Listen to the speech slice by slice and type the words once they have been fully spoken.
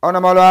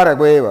Ona malware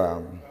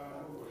gwewa.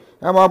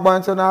 Ema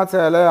gbanto na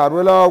tele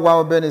arwela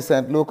gwa beni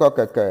St. Luke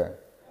keke.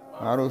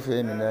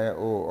 Arufe mi ne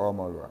o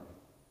omolwa.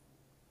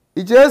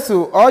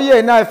 Ijesu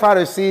oye na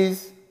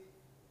Pharisees.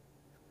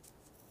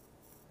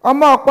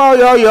 Omo pa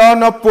yo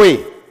no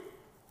pwe.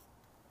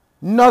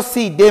 No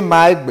si de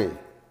maigbe.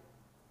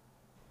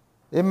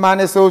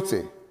 Imane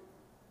sote.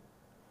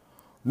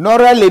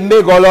 Nora le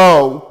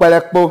megolo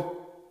pelekpo.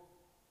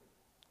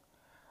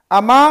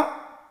 Ama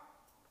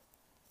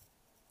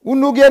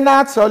unuge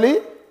na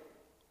tsoli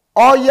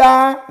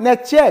oya ne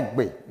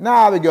chegbe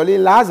na abigoli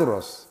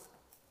Lazarus.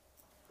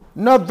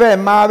 No be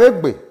ma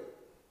begbe.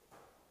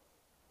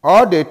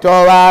 O de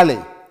towale.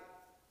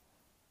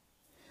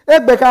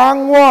 Egbe ka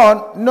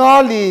nwo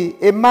no li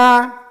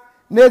ema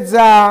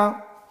neza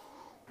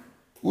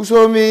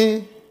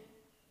usomi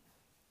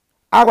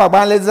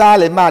agbagban leza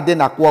le ma de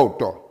na kwa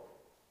uto.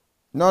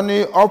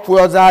 Noni ofu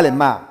oza le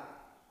ma.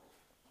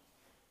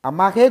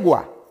 Ama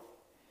kegwa.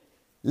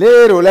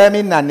 Lero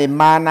lemi na ne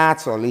ma na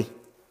tsoli.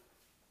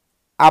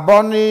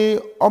 Aboni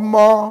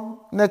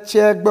omo ne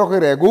chegbe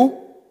regu.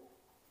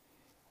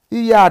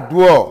 Iya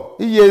duo,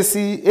 iye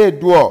si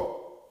duo.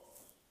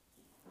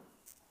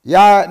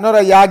 Ya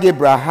nora yage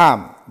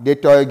Abraham de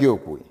toege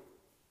okwe.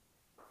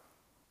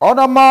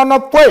 Ona ma no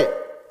pwe,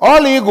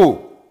 oligu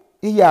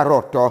iya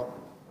roto.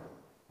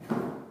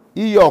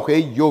 Iyo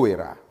ke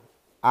yowera.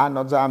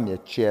 Anoza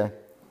mieche.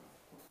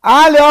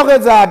 Ale oge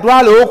za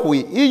dwale okwe,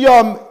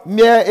 iyo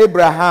mie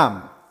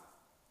Abraham.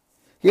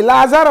 Ki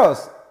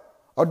Lazarus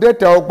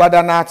odete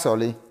ogbada na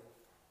tsoli.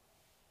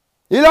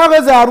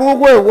 Iloge za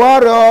rugwe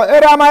woro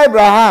erama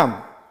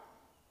Abraham.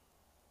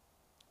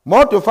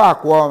 Moto fa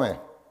kwome.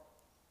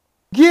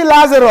 Gi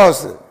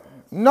Lazarus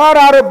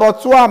norare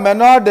botua me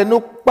no de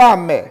nukpa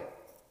me.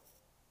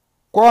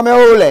 Kwome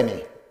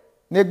oleni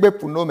negbe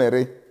puno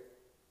mere.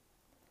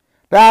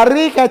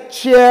 Rari ka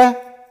che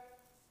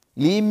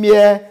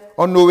limie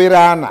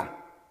onowirana.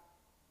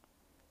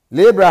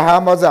 Le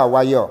Abraham oza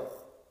wayo.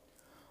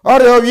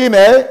 Ore obi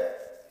me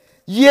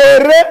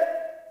yere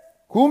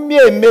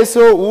kumie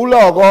meso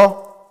ulogo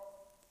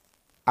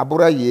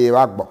abura ye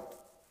wagbo.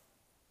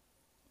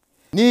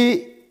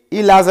 Ni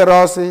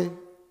Lazarus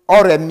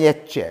ore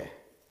mieche.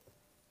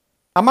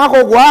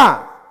 Amako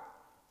gwa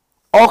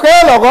oke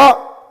logo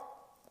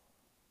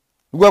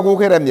gwa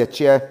kere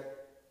mieche.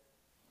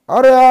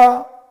 Ore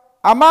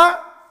ama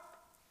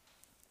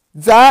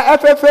za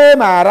FFA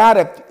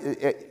mara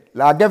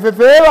la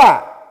gefefe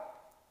wa.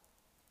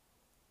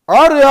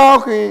 Ore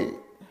oki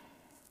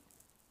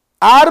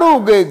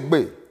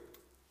arugegbe.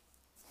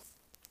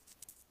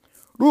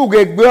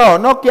 Rugegbe o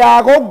no ki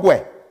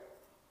agogwe.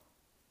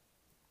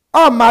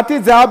 O mati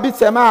za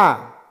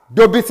obitema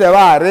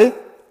dobitewa re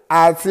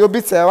ati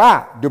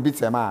obitewa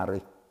dobitema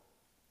re.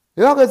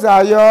 Yo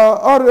za yo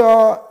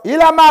oro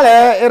ila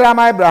male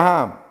irama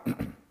Abraham.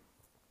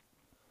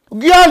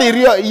 Gioli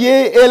rio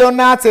ye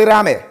elonate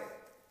rame.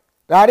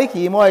 Dari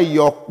ki mo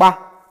yopa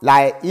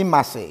la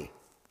imase.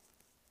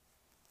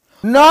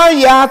 No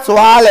ya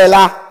toale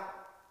la.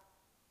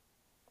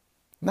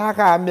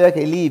 Naka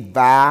ameke li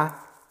ba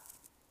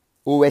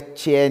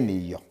uweche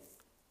ni yo.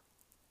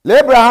 Le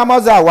Abraham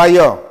oza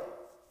wayo.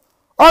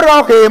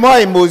 Oro ke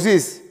mo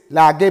Moses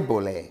la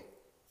gebole.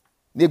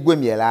 Ni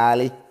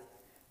gwemielali.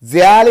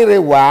 Ziali re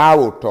wa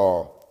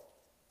uto.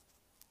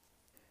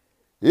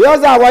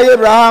 Yoza wayo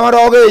Abraham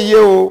roge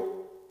yo.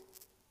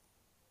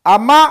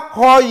 Ama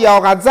ho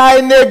ya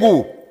gazai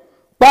negu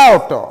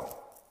pauto.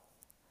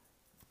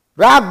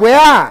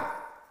 Ragwea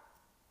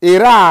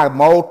ira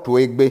mo to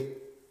egbe.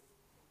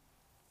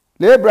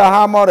 Le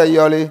Abraham ore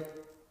yole.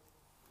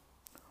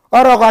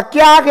 Oro kwa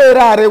kia ke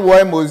ira re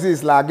wo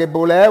Moses la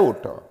gebole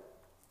uto.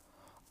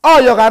 O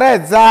yo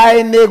gare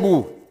zai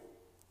negu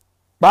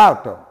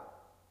pauto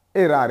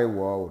ira re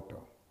wo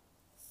uto.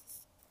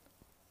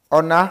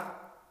 Ona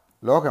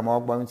lo ke mo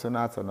gba mi so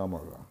na to no mo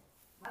lo.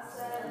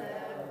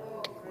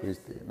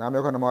 Christi. Na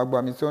me ko na mo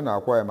gba mi so na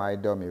kwa e mai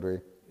do mi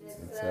re.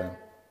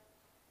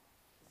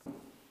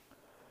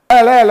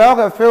 Ele lo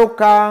ke fe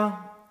ka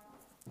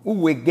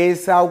uwe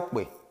gesa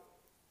ukpe.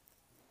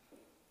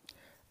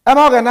 E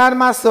mo ke na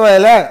ma so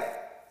ele.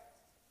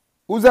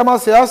 Uze mo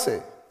se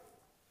ose.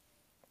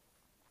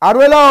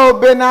 Arwela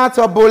obena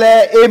to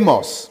bole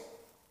Amos.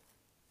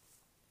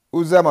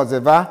 Uze mo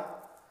zeva.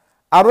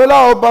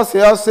 Arwela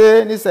obose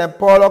ose ni St.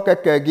 Paul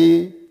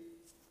kekegi.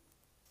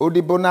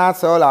 Odibona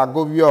so la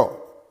govio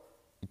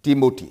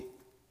Timothy.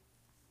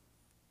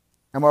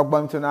 E mo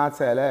gbam to na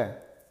tele.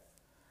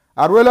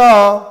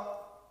 Arwela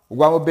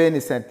ugwa be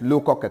ni St.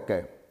 Luke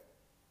keke.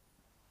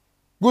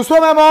 Guso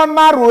me mon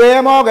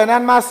marue mo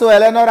genan maso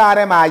ele no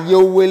rare ma ye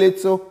wele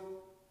to.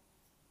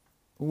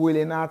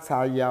 Wele na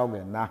ta ya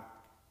ogena.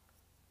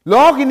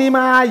 Logi ni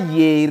ma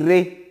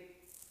yere.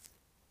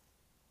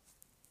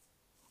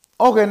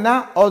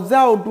 Ogena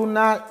oza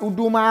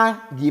uduma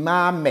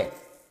gima me.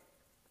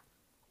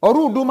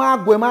 Oru uduma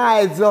gwema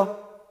ezo.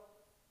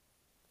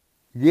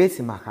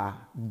 Yesi maka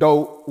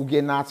do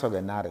ugena to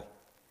genare.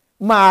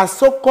 Ma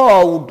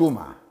soko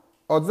uduma.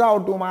 Oza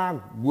uduma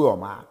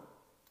gwoma.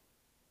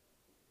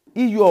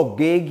 Iyo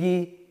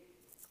gegi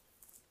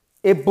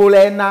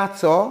ebole na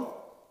to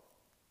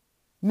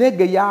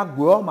nege ya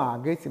gwo ma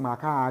geti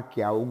maka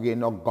akia oge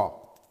no go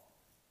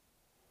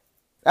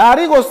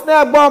ari go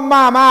sne gbo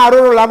ma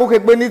aruru la buke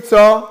gbe ni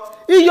to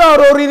iyo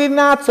rori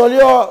na to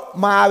lio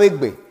ma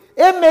wegbe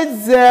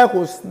emeze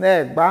go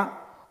sne gba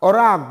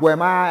ora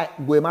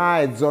gwe ma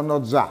ezo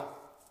no za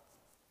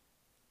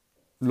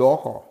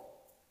loko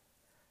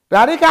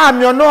dari ka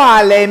mi ono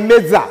ale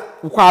meza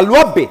kwa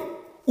lobe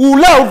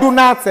ule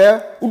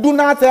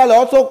udunate le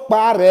oto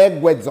pa re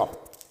gwezo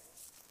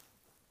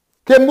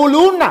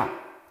kemuluna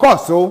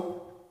koso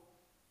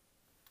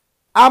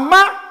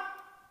ama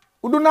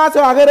udunate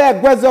agere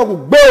gwezo ku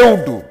gbe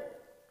udu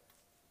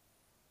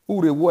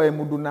ure wo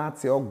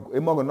emudunate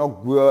emogo no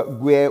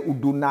gwe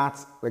udunate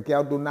weke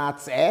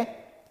udunate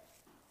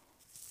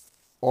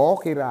o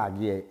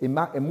kiragie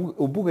emu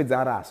obuge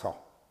zara so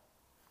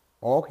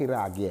o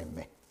kiragie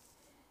me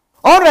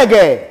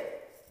orege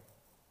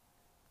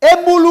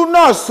emulu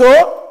no so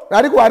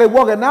rari kware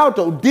woge na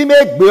to dime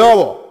gbe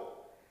owo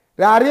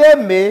rari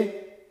eme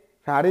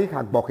rari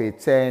ka gboke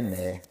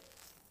tene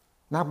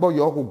na gbo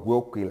yo ku gwe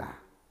okila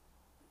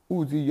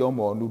uzi yo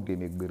mo nu de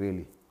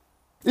megberele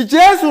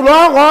Jesu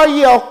lo go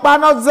yi opa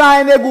no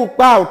za enegu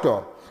pa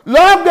oto lo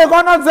gbe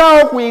ko no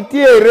za oku iti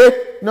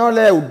ere no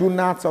le udu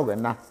na to ge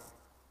na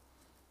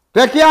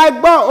te ki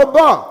agbo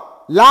obo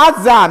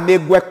laza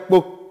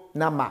megwepo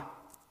na ma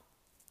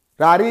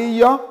rari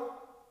yo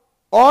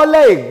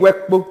ole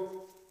igwepo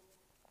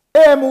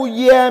emu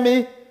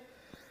yemi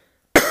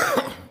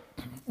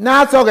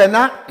na to ge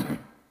na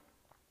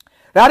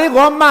rari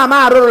go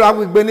ma aroro la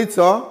gbegbe ni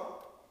to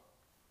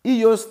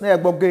iyo sne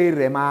gboge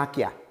re ma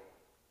akia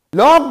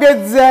lo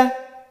geze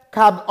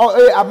ka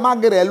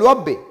amagere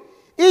lobe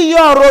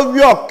iyo ro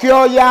yo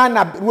kyo ya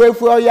na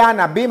ruefu ya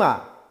na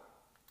bima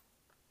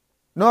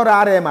no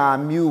rare ma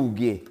mi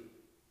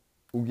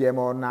uge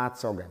mo na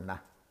to ge na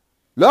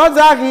lo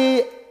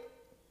zagi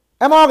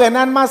emo ge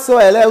nan maso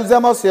ele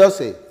uzemo se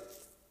ose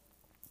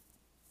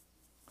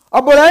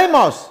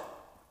obolemos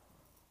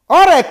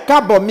ore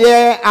kabo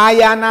mie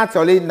aya na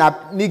toli na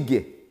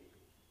nige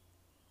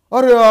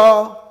ore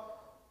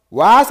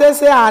wa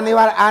sese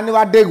ani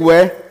wa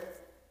degwe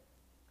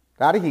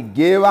tari ki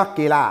gewa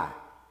kila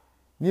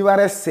ni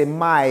ware se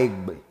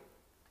maigbe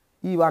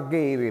I wa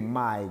geire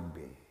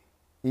maigbe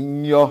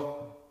inyo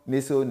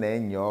niso na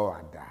enyo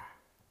ada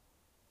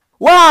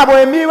wa bo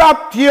emi wa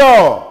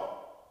pure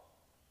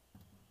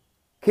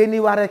keni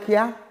ware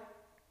kia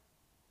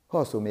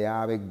koso me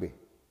abegbe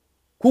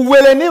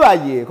kuwele ni wa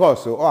ye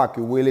koso o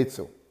akiwele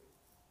to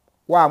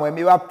wa mo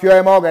emi wa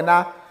pure mo ge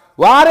na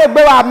wa re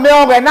gbe wa me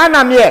o ge na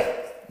na mie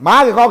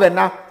ma ge ko ge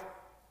na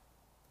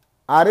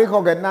ari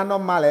ko ge na no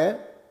male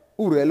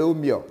urele o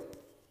mio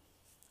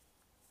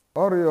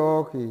ori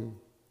oki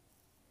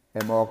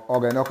emo o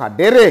ge no ka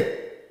dere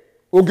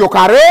ogyo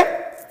kare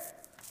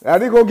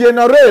ari ko ge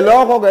no re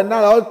lo ko ge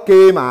na lo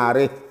ke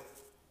mare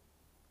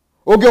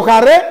ogyo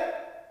kare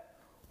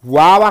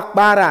wa wa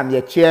para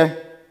mie che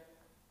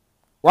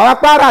wa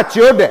para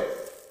chiode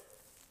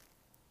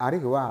ari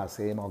ko wa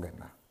se mo ge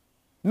na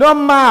no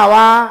ma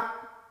wa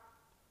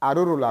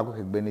aruru la ko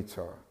gbe ni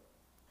cho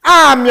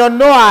amio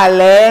no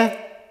ale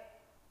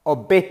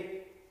obe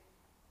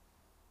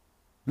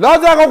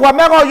lozo ko kwa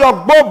me ko yo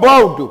gbobo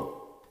odo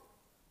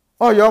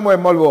oyo mo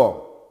emolwo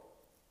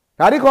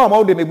tari ko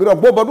mo de me gbiro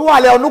gbobo du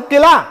wale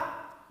onukila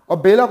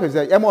obe lo ke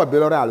se e mo obe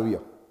lo ra aluyo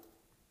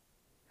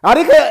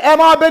ari ke e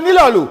mo obe ni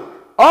lolu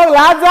o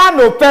laza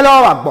no pe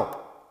lo wa gbo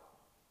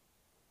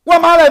wo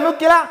ma le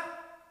nukila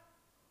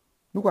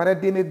nu kwa re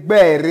de me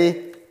gbere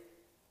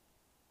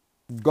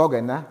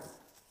gogena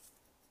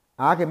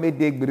ake me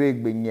de gbere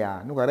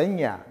gbenya nu kwa re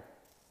nya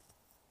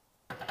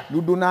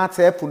ludu na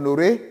te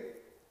funore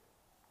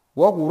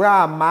wo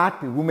kura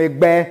mati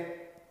rumegbe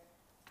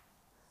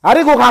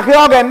ari ko ka ke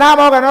oge na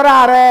mo ge no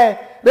ra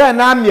re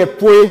na mie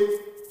pue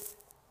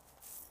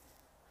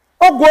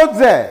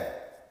ogoze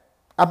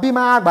abi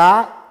ma gba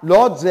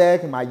lo je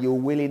ke ma ye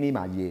owele ni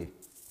ma ye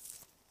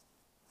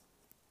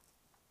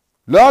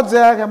lo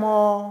je ke mo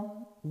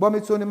gbo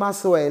mi to ni ma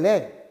so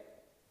ele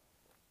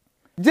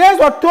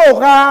Jesu to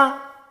ka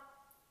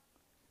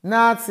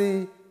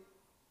nati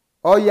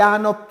oya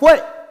no pue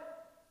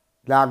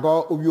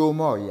lago oyo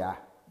mo ya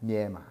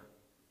niema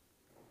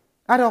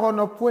Ado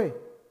no pue.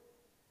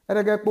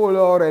 Ere ke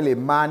polo re le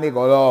mani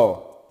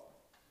golo.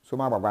 So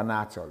ma baba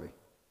naturally.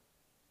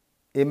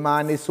 E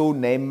mani so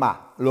nema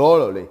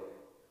lo le.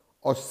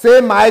 O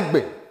se ma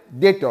egbe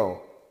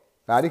deto.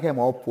 Ari ke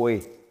mo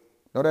pue.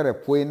 No re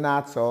pue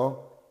na so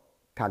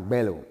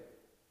tagbelo.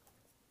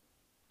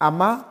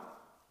 Ama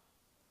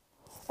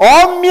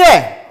o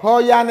mie ho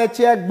ya ne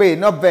che egbe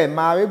no ve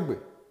ma egbe.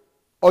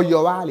 O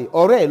yo wale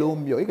ore lo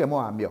mio ike mo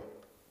amio.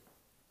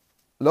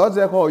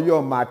 Loze ko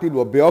yo mati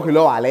lo be o ki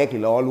lo ale ki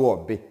lo lu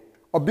obe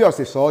obe o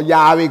se so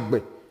ya we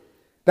gbe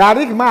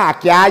tarik ma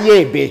ki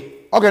aye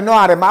be o ke no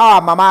are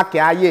ma mama ki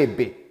aye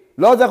be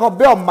loze ko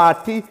be o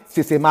mati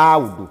se ma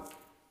udu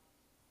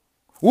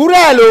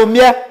ure lo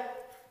mie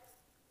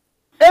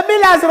emi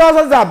la so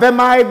so za be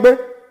ma egbe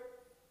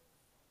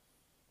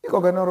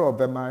iko ke no ro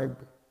be ma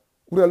egbe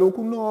Urelo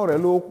ku no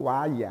relo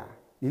kwa ya.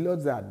 Ilo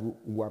zadu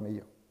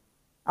uwameyo.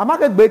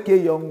 Amake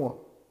gbeke yonwo.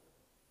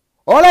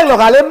 Ole lo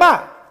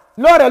galema.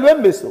 Lo relo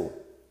embeso.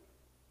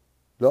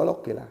 Lo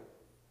kela.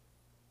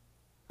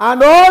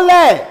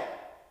 Anole.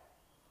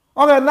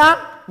 Oge na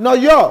no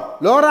yo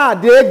lo ra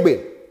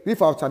degbe.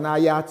 Rifa otana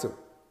yato.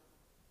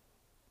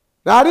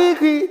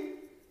 Dariki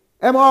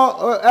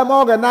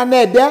emo oge na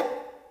nede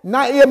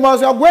na emo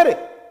so gwere.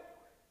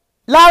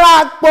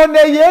 Lara pone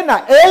ye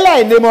na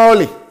ele ni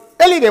moli.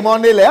 Eli de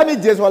monele ami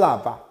Jesu la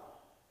pa.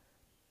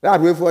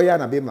 That we for ya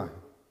na bema.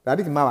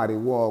 Dariki ma ware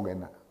wo oge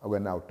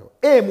na auto.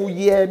 Emu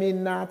ye mi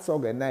na so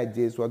oge na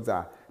Jesu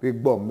za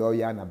rigbom no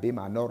ya na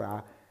bema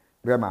nora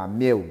rema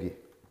mieugi.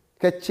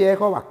 Ke che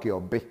ko wa ki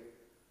obe.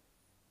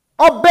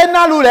 Obe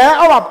na lu le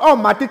o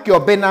mati ki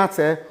obe na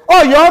se.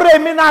 O yo re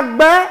mi na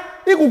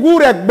gbe igugu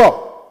re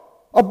gbo.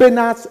 Obe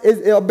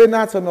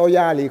na so no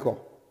ya le ko.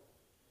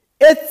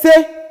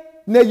 Ete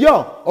ne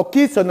yo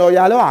okiso no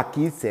ya lo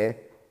akise.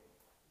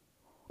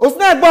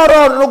 Osna gbo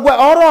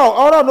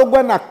oro no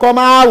gbe na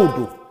koma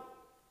audu.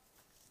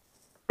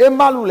 E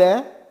malu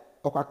le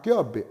o ka ki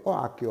obe o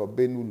aki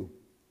obe nulu.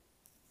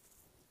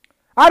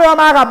 Aro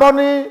ma ga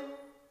boni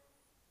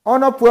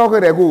ono pu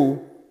ogere go.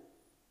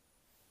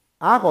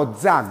 A ko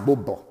za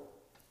gbobo.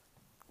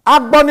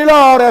 Agboni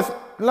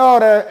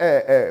lore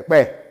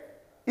pe.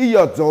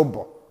 Iyo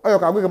zobo. Oyo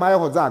ka gbe ma yo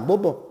ko za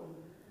gbobo.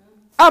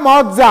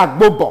 Ama za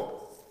gbobo.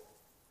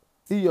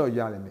 Iyo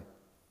yale mi.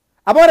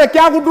 Abore ki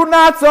agudu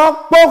na so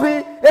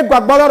poki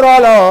egbagbo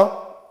lo.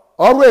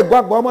 Oru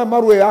egbagbo mo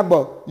maru e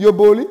agbo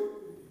yoboli.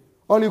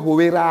 Oli ko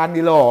we ra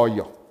ni lo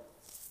oyo.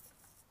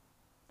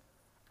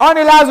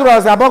 Oni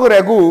Lazarus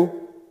abogere go.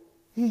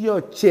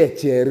 Iyo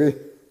chechere.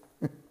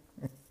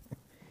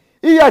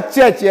 Iyo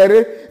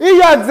chechere.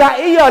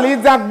 Iyo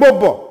li za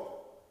gbobo.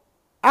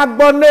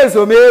 Agbo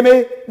neso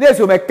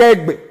me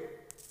kegbe.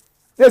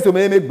 Neso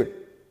me gbe.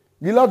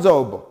 Gilozo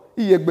obo.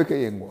 Iye gbe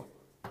ke yenwo.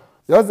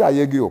 Yoza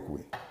yegi okwe.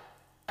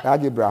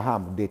 Kaji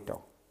Abraham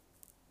deto.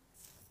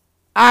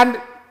 And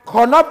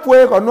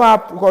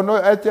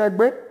kono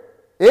echegbe.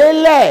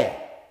 Ele.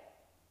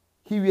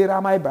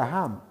 Kiwera ma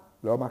Abraham.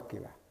 Lo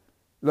makila.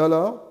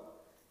 Lolo.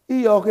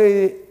 Iyo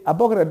ke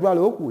abogre dwa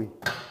lo okwe.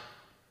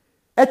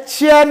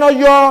 Echie no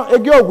yo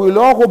egi ogwe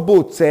lo ko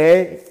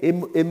bote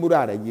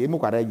emurare ye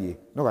emukare ye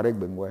no kare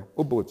gbenwe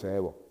o bote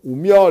ewo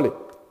umiole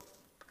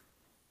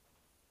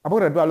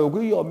abore do alo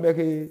ogwe yo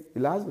meke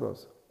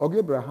Lazarus oge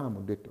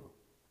Abraham deto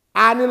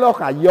ani lo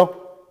ka yo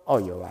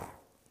oyo wa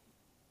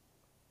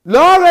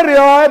lo re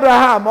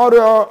Abraham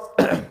oro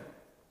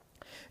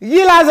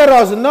yi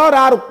Lazarus no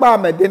ra rupa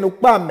me de nu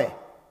pa me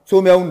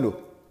so me unlo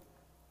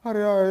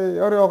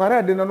ore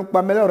kare de nu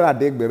pa me lo ra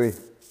de gbere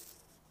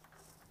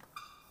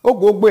o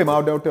go gbe ma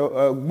ode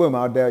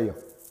yo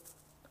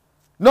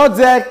no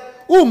ze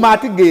u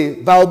mati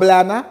ge va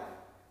oblana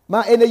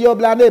ma ene yo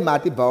blana e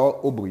mati va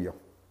obuyo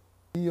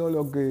iyo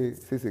lo ge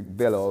sese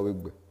belo o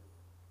gbe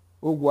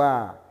o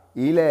gwa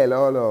ile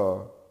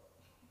lo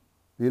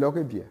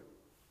ke bia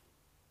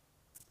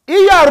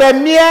iyo re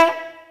mie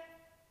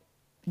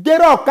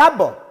gero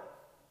kabo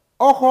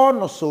oho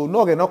no so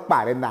no ge no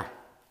pare na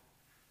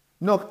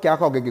no kya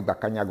ko ge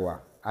gbakanyagwa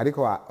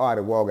ariko o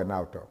are wo ge na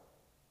auto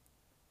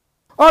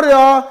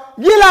Orio,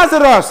 yi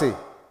Lazarus,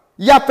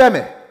 ya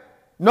peme,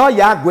 no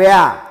ya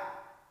gwea.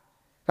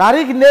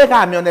 Karik ne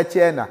ka mi one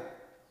chena.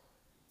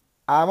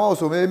 Ama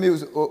oso me mi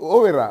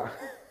owera.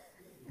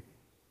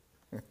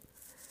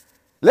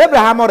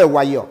 Abraham ore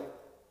wayo.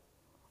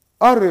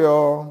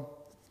 Orio,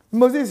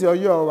 Moses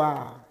yo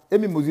wa,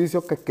 emi Moses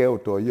yo keke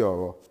oto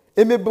yo.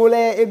 Emi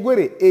bole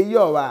egwere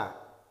eyo wa.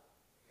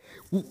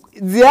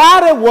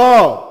 Diare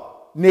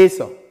wo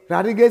neso.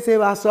 Rarige se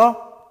wa so.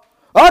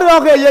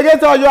 Orio ke yege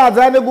to yo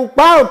azane gu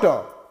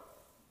pauto.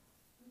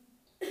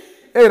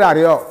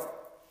 Erario.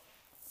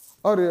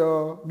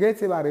 Orio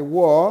gete bare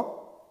wo.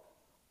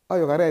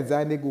 Oyo kare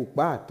azane gu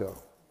pato.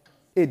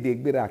 Ede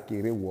gbera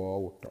kere wo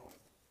uto.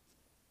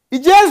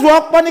 Ijesu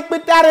opo ni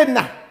petare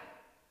na.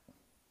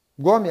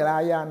 Go mi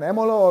ra ya na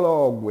emolo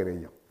lo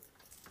gwere yo.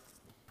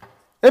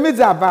 Emi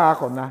za ba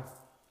akona.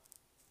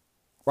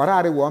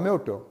 Warare wo me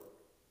uto.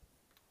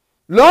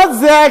 Lo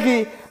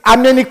zegi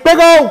ameni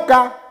pego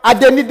uka.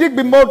 Adeni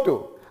digbi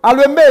moto.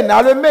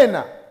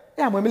 Alwemena.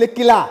 E amwemele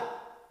kila.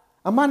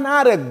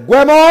 Amanare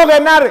gwemo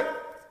genare.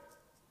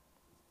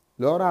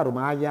 Lora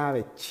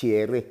rumaya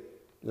chere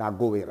la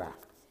govera.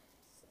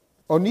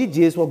 Oni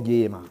Jesu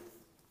gema.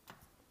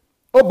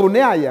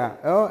 Obune aya.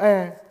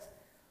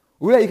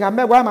 Ule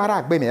ikame gwa mara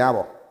agbe me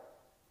yawo.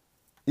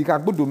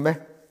 Ikagbudu me.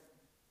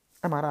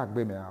 Amara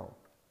agbe me yawo.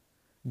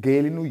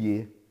 Geli nu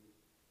ye.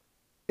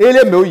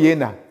 Ele me oye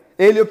na.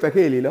 Ele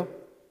opeke ele lo.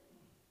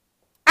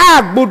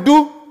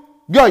 Agbudu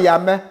Gyo ya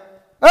me.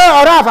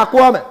 Ora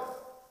afa me.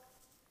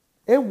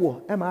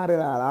 Ewo, ma re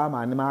la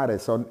ma ni ma re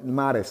so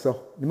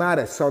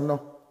no.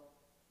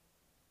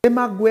 E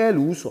ma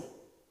gwelu uso.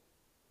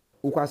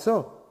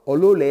 Ukwaso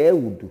olole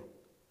ewudu.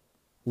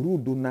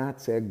 Urudu na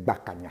tse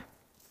gbakanya.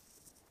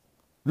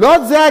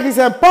 Lord Zeki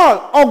St. Paul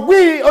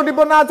ogwi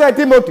odibonate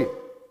Timothy.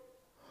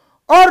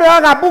 Ore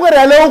aga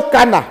bugere le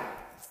ukana.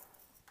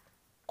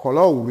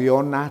 kolo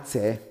urio na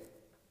te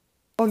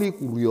oli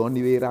urio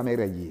ni vera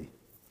mere ye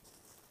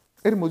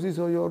eri Moses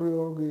oyo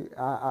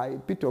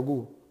Peter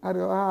go ari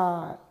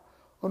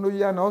ono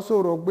ya na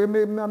osoro gbe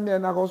me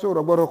na ko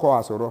soro gboro ko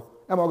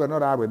asoro e mo ge no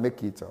ra we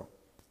make it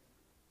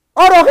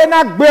oro ke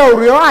na gbe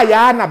urio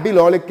aya na bi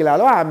lo le kila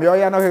lo ami o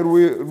ya no he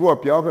ru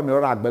opia o ke mi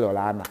ra gbe lo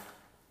la na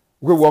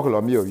we wo ko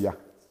lo mi o ya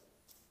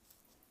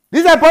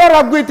dice Paul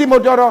ra gbe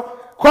Timoteo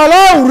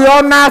kolo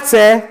urio na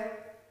te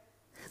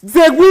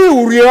zegwi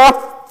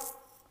urio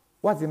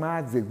what's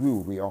ma zegwi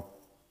urio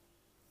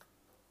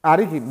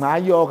ari ki ma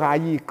yo ka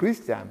yi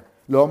Christian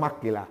lo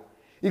makila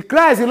I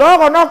Christ lo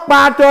ko no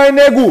pa to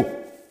enegu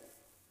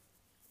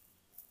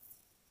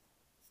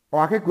o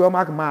akekwe o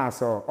mak ma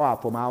so o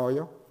apoma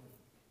oyo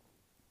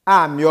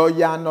ami o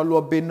ya no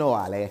lo be no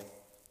ale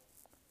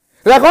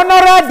re ko no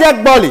re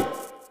dead body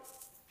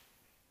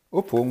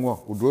o fo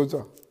nwo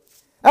udozo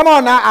e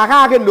mo na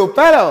aka ke no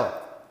pelo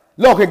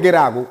lo ke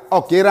geragu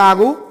o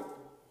keragu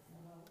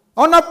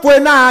ona pwe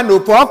na no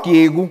po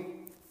kiegu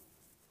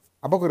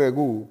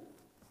abokoregu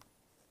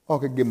o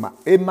ke gema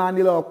e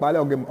mani lo pa le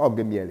o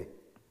gemiele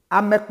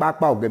ame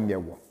papa o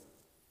gemiewo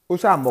o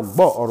sa mo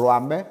gbo oro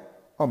ame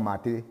o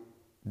mate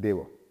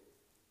dewo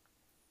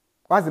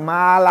wazi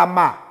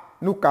malama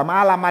nuka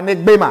malama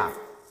negbema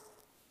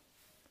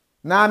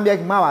na mi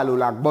ek ma wa lo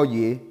la gbo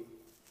ye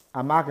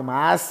ama ke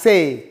ma se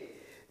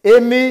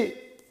emi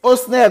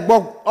osne gbo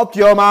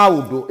opio ma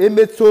udo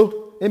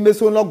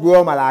emeso lo gbe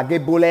o ma la ge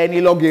bole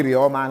ni lo gere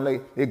o ma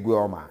le egbe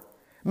o ma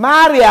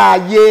maria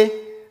ye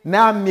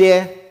na mie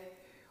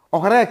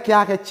okare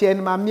kia ke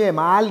chen ma mie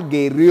ma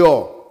algere o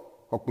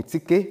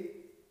okutike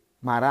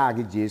mara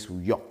gi Jesu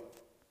yo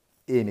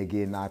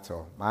enege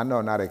nato ma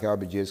no na re ka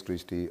bi Jesus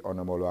Christ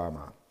onomolo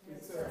ama